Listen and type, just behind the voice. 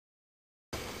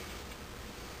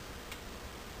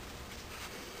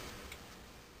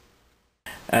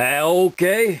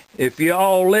Okay, if you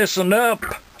all listen up,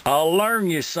 I'll learn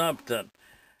you something.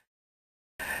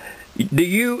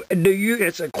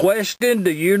 It's a question,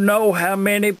 do you know how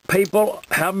many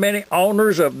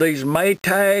owners of these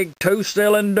Maytag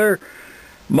 2-cylinder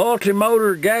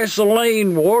multi-motor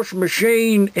gasoline wash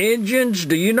machine engines?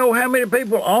 Do you know how many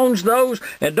people owns those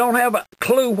and don't have a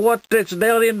clue what that's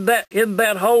down in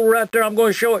that hole right there? I'm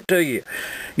going to show it to you.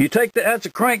 You take that's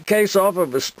a crankcase off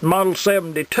of a Model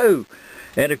 72.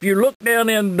 And if you look down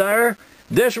in there,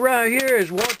 this right here is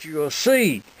what you'll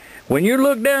see. When you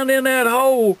look down in that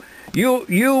hole,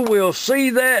 you will see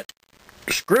that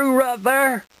screw right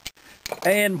there.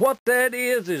 And what that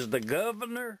is the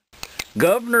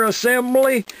governor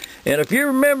assembly. And if you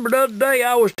remember the other day,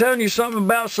 I was telling you something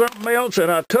about something else,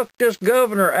 and I took this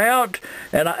governor out,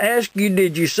 and I asked you,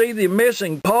 did you see the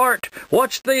missing part?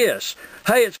 What's this?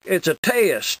 Hey, it's a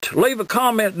test. Leave a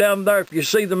comment down there if you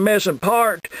see the missing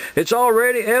part. It's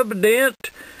already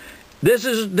evident. This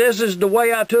is the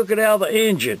way I took it out of the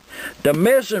engine. The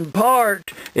missing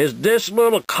part is this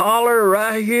little collar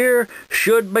right here.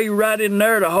 Should be right in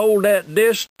there to hold that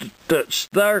disc that's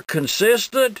there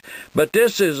consistent. But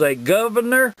this is a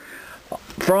governor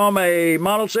from a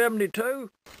Model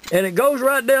 72. And it goes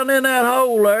right down in that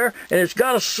hole there. And it's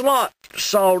got a slot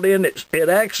sawed in it. It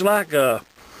actually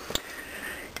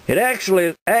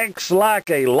acts like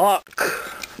a lock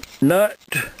nut.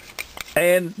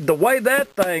 And the way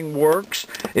that thing works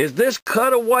is this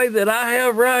cutaway that I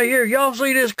have right here. Y'all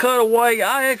see this cutaway?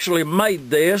 I actually made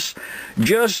this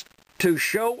just to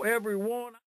show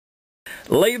everyone.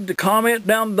 Leave the comment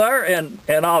down there and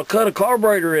I'll cut a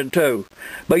carburetor in two.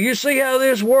 But you see how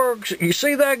this works? You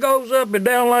see that goes up and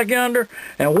down like yonder?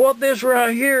 And what this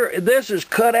right here, this is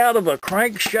cut out of a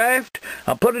crankshaft.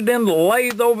 I put it in the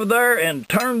lathe over there and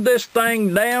turned this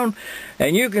thing down.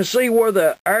 And you can see where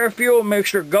the air fuel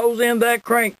mixture goes in that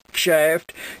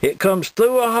crankshaft. It comes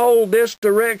through a hole this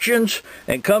directions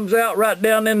and comes out right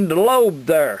down in the lobe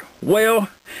there. Well,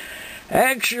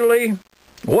 actually,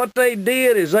 what they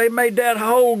did is they made that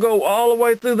hole go all the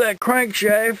way through that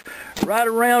crankshaft, right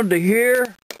around to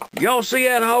here. Y'all see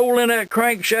that hole in that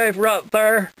crankshaft right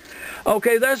there?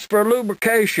 Okay, that's for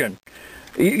lubrication.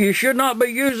 You should not be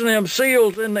using them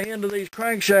seals in the end of these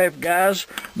crankshaft, guys.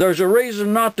 There's a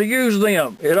reason not to use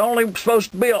them. It's only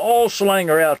supposed to be an oil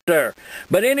slinger out there.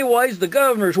 But anyways, the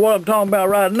governor is what I'm talking about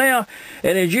right now.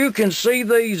 And as you can see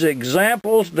these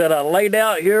examples that I laid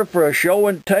out here for a show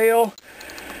and tell,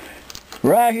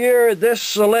 right here, this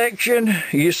selection,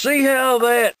 you see how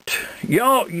that, do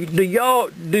y'all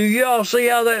see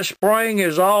how that spring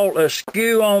is all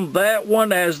askew on that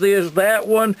one as is that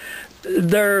one?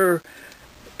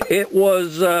 It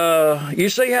was, you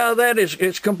see how that is,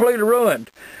 it's completely ruined.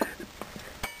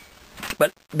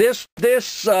 But this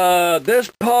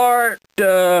part,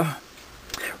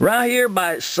 right here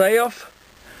by itself,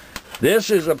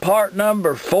 this is a part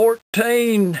number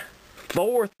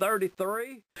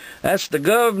 14433. That's the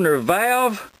governor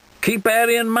valve. Keep that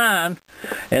in mind.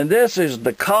 And this is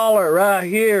the collar right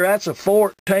here. That's a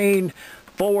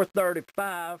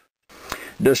 14435.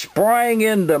 The spring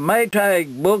in the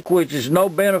Maytag book, which is no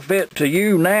benefit to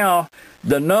you now,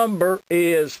 the number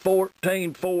is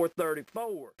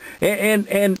 14434.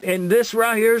 And this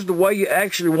right here is the way you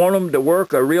actually want them to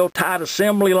work a real tight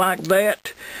assembly like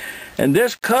that. And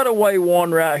this cutaway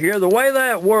one right here, the way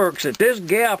that works, at this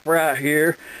gap right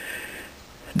here,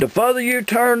 the further you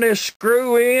turn this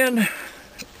screw in,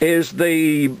 is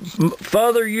the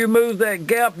further you move that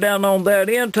gap down on that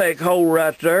intake hole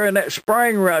right there, and that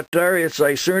spring right there, it's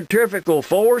a centrifugal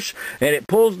force, and it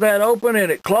pulls that open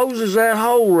and it closes that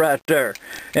hole right there.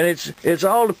 And it's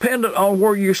all dependent on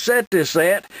where you set this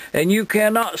at, and you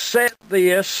cannot set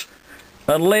this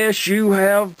unless you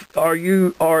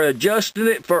are adjusting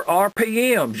it for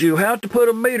RPMs. You have to put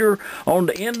a meter on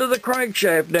the end of the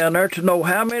crankshaft down there to know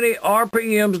how many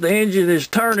RPMs the engine is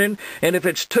turning, and if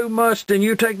it's too much, then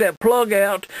you take that plug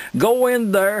out, go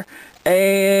in there,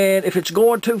 and if it's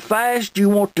going too fast, you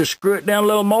want to screw it down a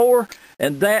little more,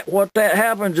 and what that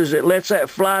happens is it lets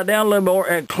that fly down a little more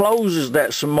and closes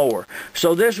that some more.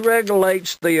 So this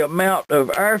regulates the amount of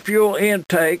air fuel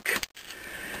intake.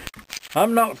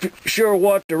 I'm not sure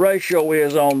what the ratio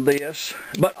is on this,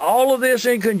 but all of this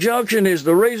in conjunction is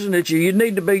the reason that you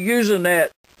need to be using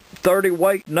that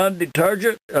 30-weight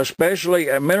non-detergent, especially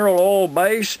a mineral oil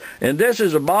base. And this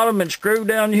is a bottom and screw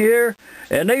down here,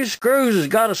 and these screws has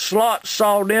got a slot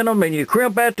sawed in them, and you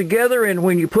crimp that together, and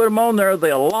when you put them on there,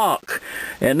 they'll lock,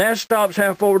 and that stops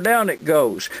how far down it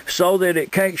goes so that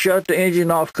it can't shut the engine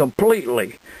off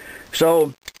completely.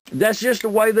 So that's just the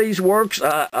way these works.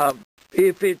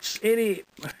 If it's any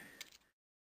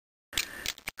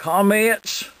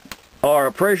comments are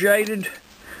appreciated.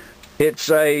 It's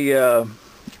a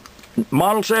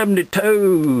Model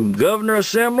 72 Governor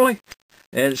Assembly,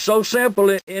 and it's so simple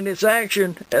in its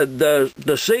action.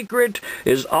 The secret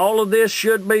is all of this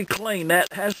should be clean.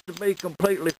 That has to be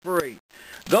completely free.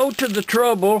 Go to the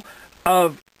trouble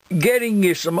of getting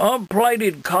you some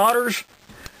unplated cotters,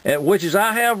 which is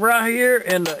I have right here,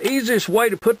 and the easiest way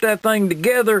to put that thing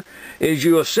together is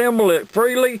you assemble it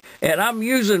freely, and I'm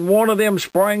using one of them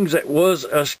springs that was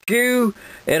askew,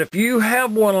 and if you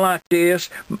have one like this,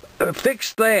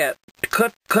 fix that.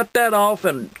 Cut that off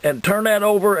and turn that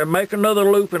over and make another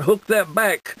loop and hook that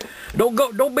back.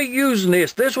 Don't be using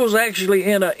this. This was actually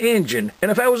in an engine,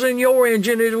 and if that was in your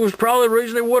engine, it was probably the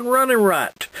reason it wasn't running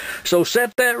right. So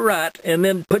set that right, and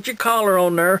then put your collar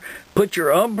on there. Put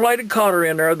your unplated cotter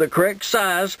in there, the correct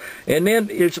size, and then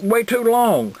it's way too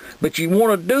long. But you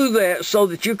want to do that so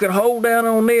that you can hold down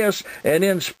on this and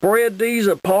then spread these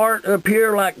apart up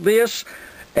here like this.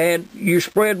 And you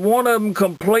spread one of them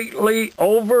completely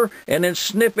over and then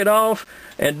snip it off.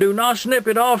 And do not snip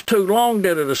it off too long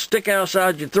that it'll stick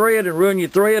outside your thread and ruin your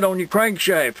thread on your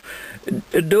crankshaft.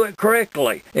 Do it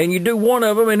correctly. And you do one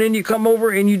of them, and then you come over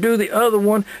and you do the other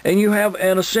one, and you have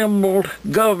an assembled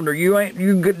governor.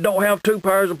 You don't have two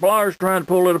pairs of pliers trying to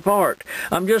pull it apart.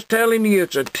 I'm just telling you,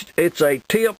 it's a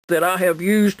tip that I have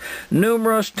used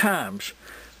numerous times.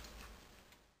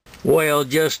 Well,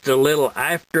 just a little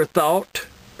afterthought.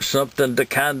 Something to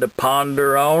kind of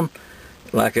ponder on,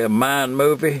 like a mind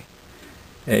movie,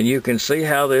 and you can see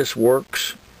how this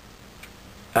works.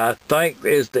 I think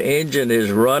as the engine is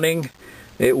running,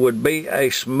 it would be a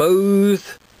smooth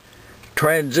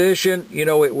transition. You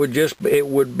know, it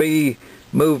would be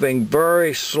moving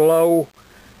very slow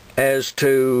as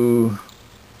to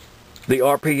the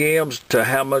RPMs, to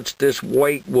how much this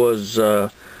weight was,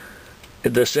 the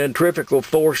centrifugal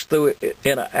force through it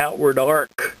in an outward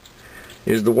arc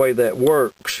is the way that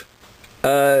works,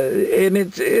 and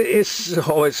it's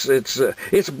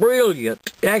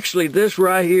brilliant. Actually, this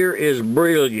right here is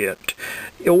brilliant.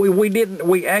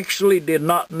 We actually did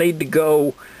not need to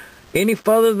go any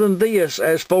further than this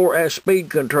as far as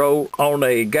speed control on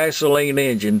a gasoline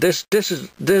engine.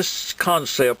 This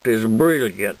concept is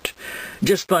brilliant.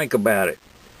 Just think about it,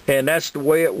 and that's the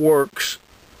way it works.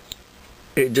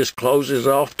 It just closes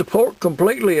off the port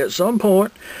completely at some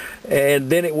point, and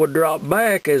then it would drop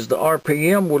back as the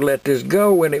RPM would let this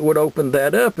go, and it would open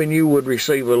that up, and you would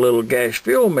receive a little gas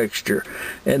fuel mixture.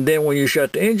 And then when you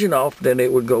shut the engine off, then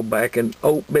it would go back and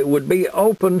it would be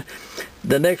open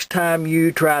the next time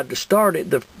you tried to start it.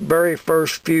 The very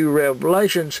first few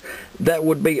revolutions, that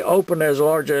would be open as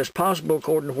large as possible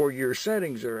according to where your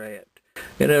settings are at,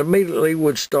 and it immediately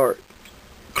would start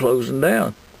closing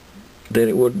down. Then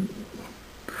it would.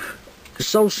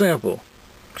 So simple,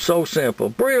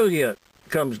 brilliant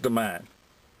comes to mind.